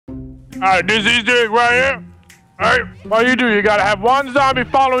Alright, this Easter egg right here. Alright, what you gotta have one zombie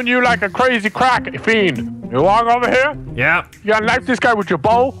following you like a crazy crack fiend. You walk over here. Yeah. You gotta knife this guy with your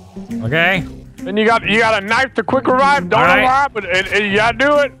bow. Okay. Then you got a knife to quick revive. Don't know why, but you gotta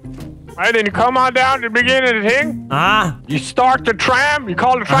do it. Alright, then you come on down to the beginning of the thing. You start the tram. You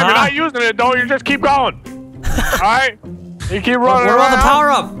call the tram. You're not using it though. You just keep going. Alright. You keep running around. What about the power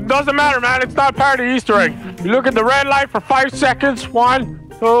up? Doesn't matter, man. It's not part of the Easter egg. You look at the red light for 5 seconds.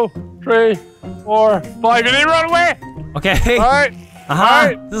 1, 2, 3, 4, 5. And then you run away. Okay. Alright.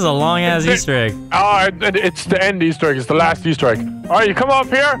 Alright. This is a long ass Easter egg. Oh, it's the end Easter egg. It's the last Easter egg. Alright, you come up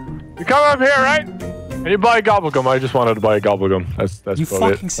here. You come up here, right? And you buy gobblegum. I just wanted to buy a gobblegum. That's you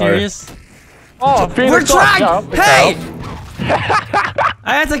about fucking serious? Oh, we're trapped! Hey!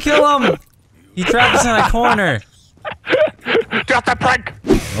 I had to kill him. He trapped us in a corner. Just a prank.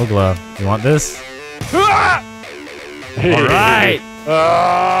 No glove. You want this? Alright. Look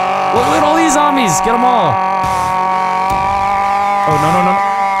at all these zombies. Get them all. Oh, no.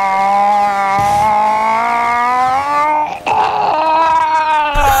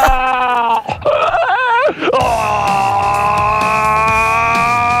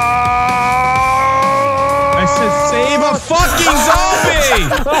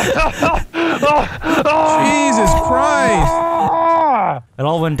 Jesus Christ! It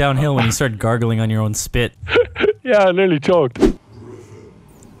all went downhill when you started gargling on your own spit. Yeah, I nearly choked.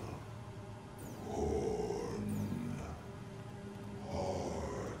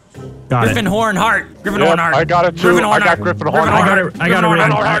 Griffin Horn Heart. Griffin Horn Heart. I got it too. Griffin Horn I got Griffin Horn Heart. I got it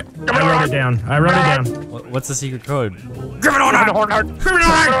written. I wrote it down. I wrote it down. What's the secret code? Griffin Horn Heart. Griffin Horn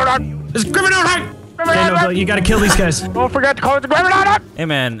Heart. It's Griffin Horn Heart. Okay, no, you gotta kill these guys. Don't forget to call it the Griffin Horn Heart. Hey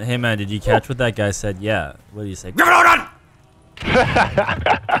man, did you catch what that guy said? Yeah. What did he say? Griffin Horn Heart.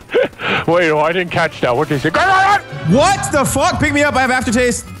 Wait, no, I didn't catch that. What did he say? Griffin Horn Heart. What the fuck? Pick me up. I have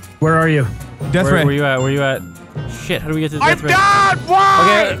aftertaste. Where are you? Death ray. Where you at? Where you at? Shit, how do we get to the death ray? I'm dead!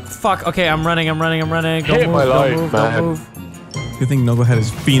 Why? Okay, fuck. Okay, I'm running. Don't Hit move, my life, don't man. move. Good thing Nogla had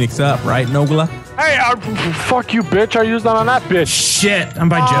his Phoenix up, right, Nogla? Hey, fuck you, bitch. I used that on that bitch. Shit, I'm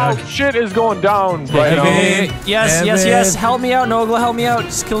by Jug. Shit is going down right now. Yes. Help me out, Nogla. Help me out.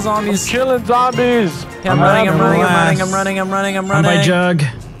 Just kill zombies. Killing zombies. Okay, I'm running. I'm by Jug.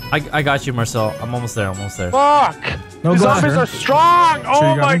 I got you, Marcel. I'm almost there. Fuck. The zombies are strong.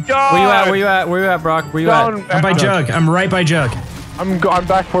 Oh my god. Where you at, Brock? Where you at? I'm by Jug. I'm right by Jug. I'm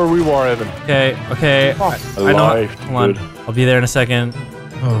back where we were, Evan. Okay. I know. Hold on. I'll be there in a second.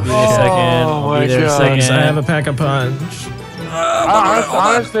 I'll be there in a second. I have a pack a punch.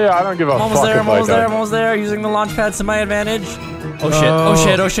 Honestly, I don't give a fuck. I'm almost there. Using the launch pads to my advantage. Oh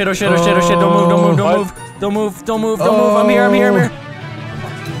shit. Don't move. I'm here.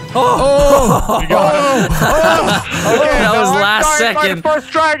 Oh! You got it. Okay, that was last second. First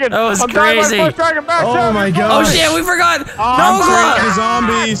dragon. That was crazy. Oh my god. Oh shit, we forgot. The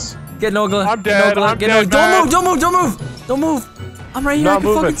zombies. Get Nogla. I'm dead. Don't move. I'm right here. I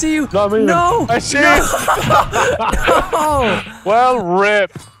can fucking see you. No. I see you. No. Well,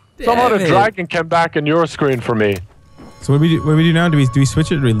 rip. Somehow the dragon came back in your screen for me. So what do we do now? Do we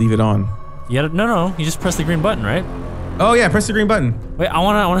switch it or do we leave it on? No. You just press the green button, right? Oh yeah, press the green button. Wait, I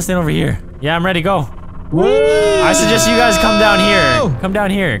wanna stand over here. Yeah, I'm ready. Go. Woo! I suggest you guys come down here. Come down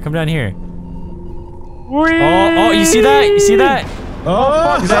here. Oh, you see that?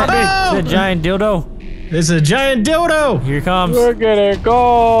 Oh, is that a giant dildo? It's a giant dildo. Here it comes. We're gonna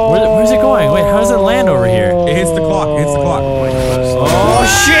go. Where's it going? Wait, how does it land over here? It hits the clock. Oh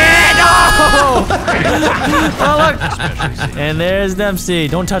shit! Oh look! And there's Dempsey.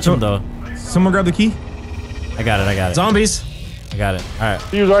 Don't touch him though. Someone grab the key. I got it. Zombies. I got it. All right.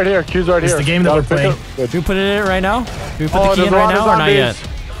 Q's right here. It's the game that we're playing. Do we put it in right now? Do we put the key in right now or not yet?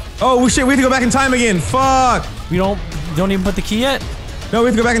 Oh shit! We have to go back in time again. Fuck. We don't even put the key yet? No, we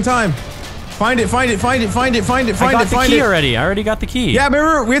have to go back in time. Find it. I got the key already. I already got the key. Yeah,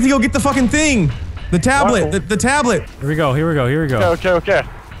 remember? We have to go get the fucking thing. The tablet. The tablet. Here we go. Okay.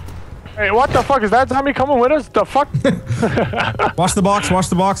 Hey, what the fuck? Is that zombie coming with us? The fuck? Watch the box.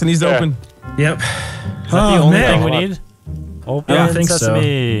 It needs to open. Yep. Is that the only thing we need? Open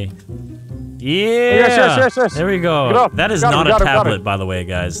sesame. So. Yeah. Yes. There we go. That is not a tablet, by the way,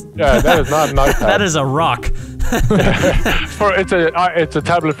 guys. Yeah, that is not an iPad. That is a rock. It's a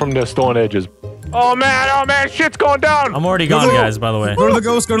tablet from the Stone Ages. Oh man, shit's going down. I'm already gone, guys, by the way. Go to the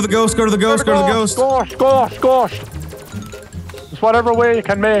ghost. Gosh. It's whatever way you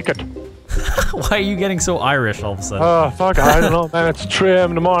can make it. Why are you getting so Irish all of a sudden? Oh, fuck, I don't know, man. It's 3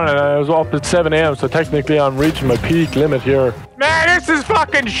 a.m. in the morning. I was up at 7 a.m., so technically I'm reaching my peak limit here. Man, this is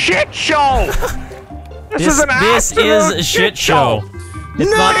fucking shit show! This is a shit show!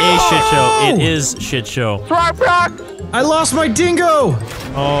 It's not a shit show. It is shit show. Right, Brock. I lost my dingo.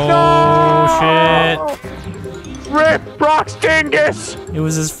 Oh, shit. Rip Brock's dingus. It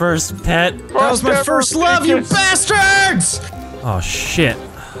was his first pet. That was my first love, you bastards! Oh, shit.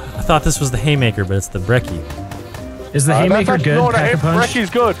 I thought this was the haymaker, but it's the brekkie. Is the haymaker good? No, Pack-a-punch? Brecky's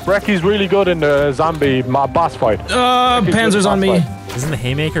good. Brecky's really good in the zombie boss fight. Panzer's on me. Isn't the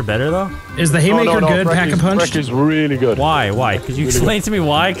haymaker better, though? Is the haymaker good? Pack-a-punch? Brecky's really good. Why? Why? Could you explain to me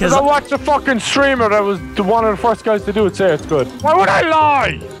why? Because I watched the fucking streamer that was one of the first guys to do it say it's good. Why would I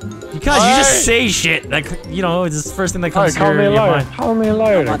lie? Because you just say shit. Like, you know, it's the first thing that comes to your mind. Call me a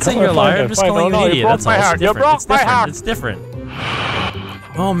liar. I'm not saying you're a liar. I'm just calling you an idiot. That's all. You broke my heart. It's different.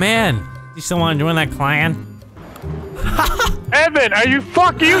 Oh, man. You still want to join that clan? Evan, are you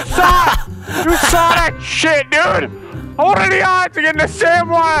fucking? You saw that shit, dude. What are the odds of getting the same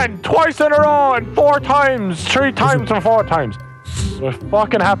one twice in a row and 4 times, 3 times and 4 times? What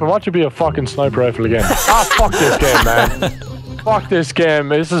fucking happened? Why don't you be a fucking sniper rifle again? Fuck this game, man. Fuck this game.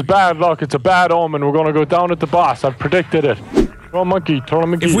 This is bad luck. It's a bad omen. We're gonna go down at the boss. I've predicted it. Throw a monkey. Throw a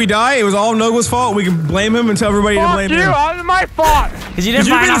monkey. If we die, it was all Nogua's fault. We can blame him and tell everybody to blame him. Fuck you! It was my fault! Because you didn't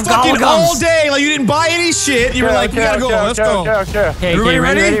buy enough fucking goggles. all day. Like, you didn't buy any shit. You were like, we gotta go. Let's go. Okay, Everybody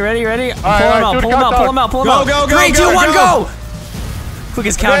ready? Ready? Pull him out. Pull him out. Go. 3, 2, 1, go!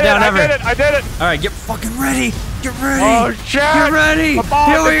 Quickest countdown ever. I did it. All right, get fucking ready. Get ready. Oh, shit. Get ready.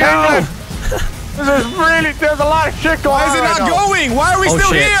 Here we go. There's a lot of shit going on. Why is it not going? Why are we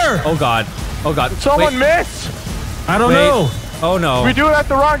still here? Oh, God. Did someone miss? I don't know. Oh, no. We do it at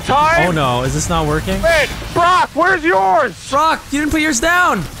the wrong time? Oh, no. Is this not working? Wait, Brock, where's yours? Brock, you didn't put yours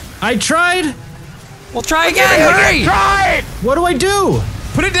down. I tried. Well, try again. Hurry. Try it. What do I do?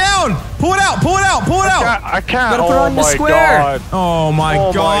 Put it down. Pull it out. I can't. Gotta put it on the square. God. Oh my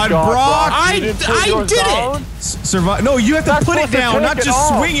God, Brock. I did it. Survive. No, you have to put it down, not just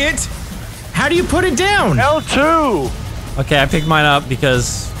swing it. How do you put it down? L2. Okay, I picked mine up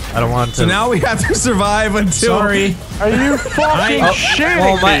because I don't want to. So now we have to survive until. Sorry. Are you fucking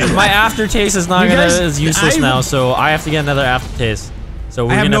shitting Well, me? my aftertaste is not is useless now, so I have to get another aftertaste. So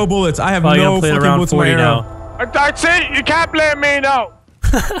I have no bullets. I have no fucking bullets in my arrow. That's it. You can't blame me now.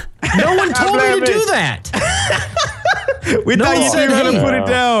 No one told me to do that. We thought you said you were gonna put it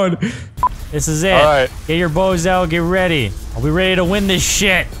down. This is it. All right. Get your bows out. Get ready. Are we ready to win this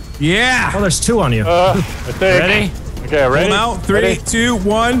shit? Yeah. Oh, there's 2 on you. I think. Ready? Okay, ready? Pull out. 3, ready? 2,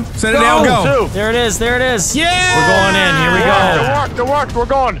 1. Set it down. Go. 2. There it is. Yeah. We're going in. Here we go. It worked. We're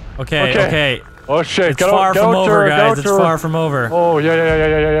going. Okay. Oh shit! It's far from over, guys. It's far from over. Oh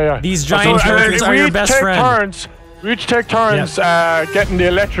yeah. These giant turrets are your best friend. We each take turns getting the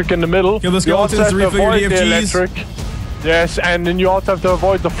electric in the middle. Kill the you also have skeletons, to avoid refill the your DFGs. electric. Yes, and then you also have to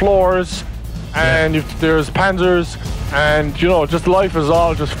avoid the floors. And there's panzers, and you know, just life is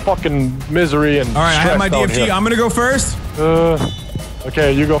all just fucking misery and. All right, I have my DFG. I'm gonna go first.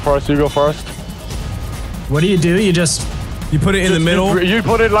 Okay, you go first. What do? You put it in the middle. You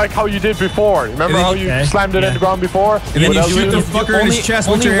put it like how you did before. Remember how you slammed it in the ground before? And then you shoot the fucker in his chest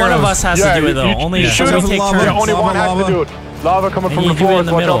with your arrows. Only one of us has to do it though. Only shoot we take turns. Only one has to do it. Lava coming from the floor.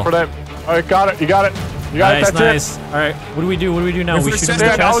 Watch out for them. All right, got it. You got it. Nice. All right, what do we do? Now we shoot him in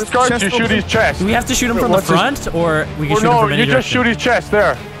the chest. You shoot his chest. Do we have to shoot him from the front, or we can shoot him from any direction? No, you just shoot his chest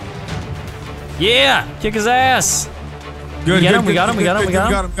there. Yeah, kick his ass. Good. We got him.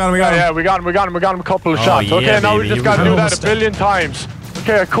 Yeah, we got him a couple of shots. Yeah, okay, now we baby. just gotta do that a billion times.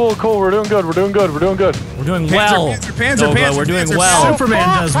 Okay, cool. We're doing good. We're doing well. Panzer. We're doing well. Superman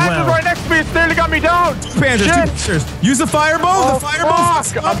does well. Panzer's right next to me. It's nearly got me down. Panzers. Use the firebow.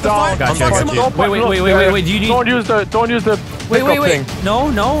 I'm down. Wait. Do you need? Don't use the. Wait. Thing.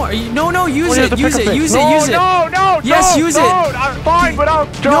 No. Use it. No. Yes, use it. I'm fine without.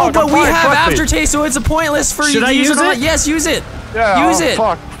 No, but we have aftertaste, so it's pointless for you to use it. Yes, use it. Yeah. Use it.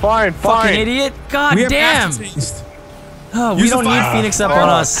 Fuck. Fine. Fucking idiot. God damn. Oh, we don't need Phoenix up on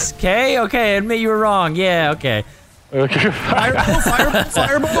us. Okay, admit you were wrong. Yeah, okay. Fireball.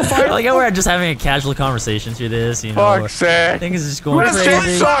 Like we're just having a casual conversation through this, you know. Fuck's sake. Things is just going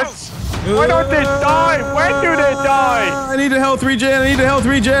crazy. Why don't they die? When do they die? I need a health regen. Oh,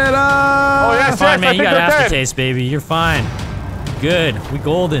 yes, Fine, man. I You think got they're dead. aftertaste, baby. You're fine. Good. We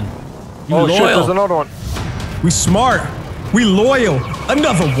golden. You Oh, loyal. shit, there's another one. We smart. We loyal.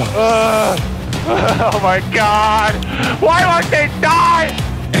 Another one. Oh my god! Why won't they die?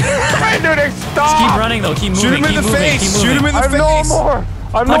 When do they stop? Just keep running though. Keep moving. Shoot him in the face. Shoot him in the face.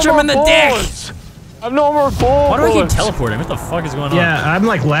 Punch him in the dick. I'm no more bullets. Why do I keep teleporting? What the fuck is going on? Yeah, I'm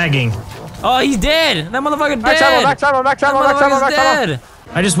like lagging. Oh, he's dead. That motherfucker dead. Max ammo. That motherfucker's dead.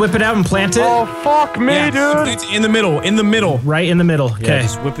 I just whip it out and plant it? Oh, fuck me, dude. It's in the middle. Right in the middle. Okay. Yeah,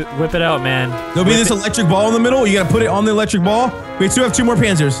 just whip it out, man. There'll be this electric ball in the middle. You gotta put it on the electric ball. We still have 2 more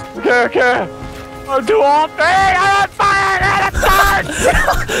Panzers. Okay. I'll do all things. I'm on fire. I'm on fire.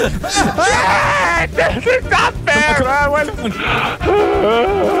 This is not fair, man. Come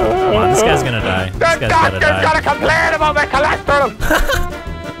on, this guy's gonna die. The doctor's gonna complain about my cholesterol.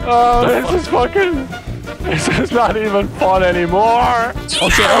 Oh, this is fucking... This is not even fun anymore. Oh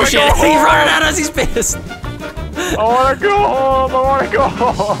shit, He's running at us, he's pissed. I wanna go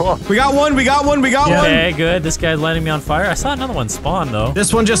home, We got one. Okay, good. This guy's lighting me on fire. I saw another one spawn, though.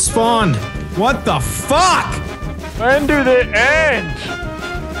 This one just spawned. What the fuck? When do they end?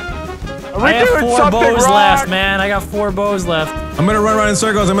 I have 4 bows left, man. I got 4 bows left. I'm gonna run around in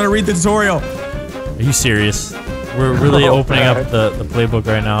circles. I'm gonna read the tutorial. Are you serious? We're really opening up the playbook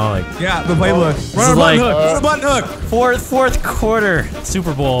right now. Like, yeah, the playbook. Run a button hook. Fourth quarter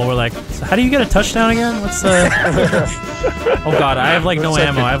Super Bowl. We're like, so how do you get a touchdown again? What's the? Oh god, I have like no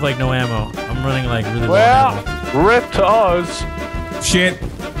ammo. I'm running like really low ammo. Well, rip to us. Shit,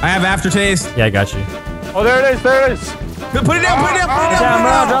 I have aftertaste. Yeah, I got you. Oh, there it is. Put it down.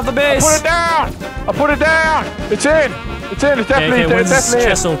 Drop the base. I put it down. It's in. It's definitely. When's this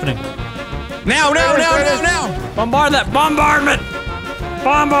chest opening? Now. Bombardment!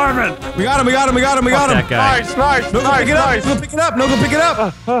 We got him. That guy. Nice. No, go pick it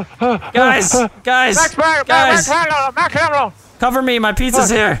up. Guys! Max ammo. Cover me, my pizza's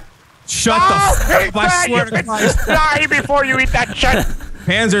here. Shut the fuck up, I swear to Christ. Die before you eat that shit.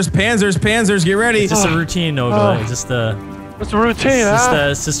 Panzers, get ready. It's just a routine, Nogla. It's just What's the routine,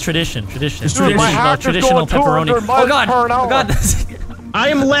 it's just tradition. It's Dude, my heart is traditional going pepperoni. 200 miles per hour. Oh god. I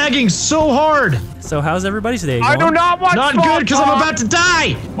am lagging so hard. So how's everybody's day going? I do not want Not good, because I'm about to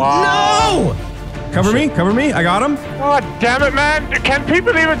die. Wow. No! Cover me. I got him. God damn it, man. Can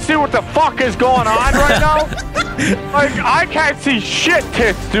people even see what the fuck is going on right now? Like, I can't see shit,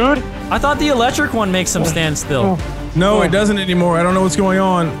 tits, dude. I thought the electric one makes them stand still. No, it doesn't anymore. I don't know what's going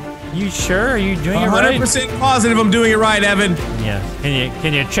on. You sure? Are you doing it right? 100% positive I'm doing it right, Evan. Yeah.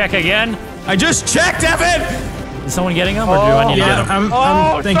 Can you check again? I just checked, Evan! Is someone getting him, or do I need to get him?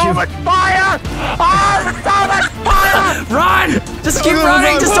 Thank you. Much fire! Oh, so much fire! Run! Just keep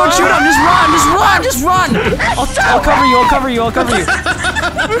running! Just don't shoot him! Just run! I'll cover you!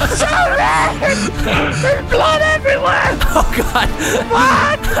 There's blood everywhere! Oh god!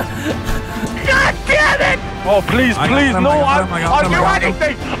 What? God damn it! Oh, please, no, I'll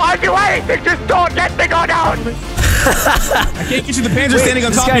do anything! Just don't let me go down! I can't get you the Panzer standing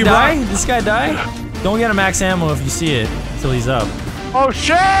on top of you, bro. This guy die? Don't get a max ammo if you see it until he's up. Oh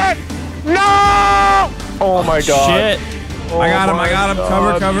shit! No! Oh my god. Shit. I got him.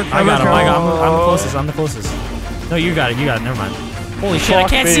 Cover. I got him. I'm the closest. No, you got it. Never mind. Holy shit, I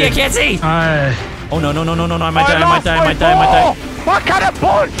can't see. Oh no, I might die. What kind of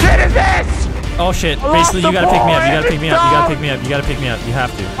bullshit is this? Oh shit, basically you gotta pick me up. You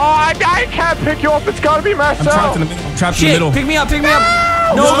have to. Oh, I can't pick you up. It's gotta be myself. I'm trapped in the middle. Pick me up.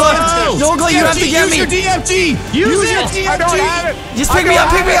 Nogla, you have to get me. Use your DFG. Use your DFG. I don't have it. Just pick me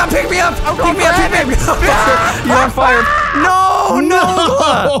up. You're on fire. No.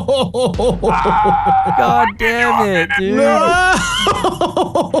 God damn it, dude. No.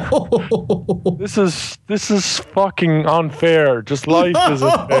 This is fucking unfair. Just life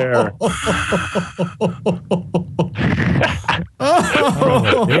isn't fair.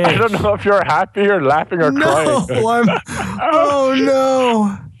 I don't know if you're happy or laughing or crying. Oh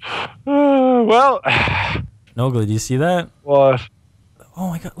no. Well. Nogla, do you see that? What? Oh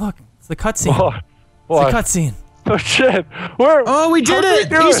my god, look. It's the cutscene. What? It's the cutscene. Oh shit. Where? Oh, we did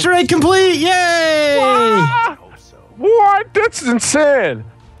it! Easter egg complete! Yay! What? That's insane.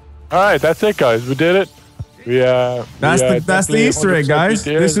 Alright, that's it, guys. We did it. That's the Easter egg, guys.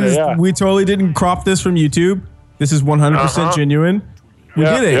 We totally didn't crop this from YouTube. This is 100% genuine. We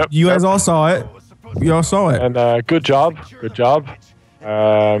did it. You guys all saw it. We all saw it. And good job.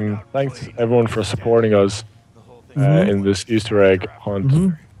 Thanks everyone for supporting us in this Easter egg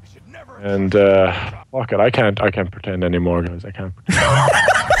hunt. And fuck it, I can't pretend anymore, guys. I can't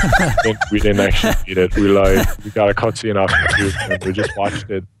pretend. We didn't actually beat it. We lied. We got a cutscene off YouTube, and we just watched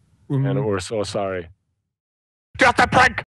it, and we're so sorry. Just a prank.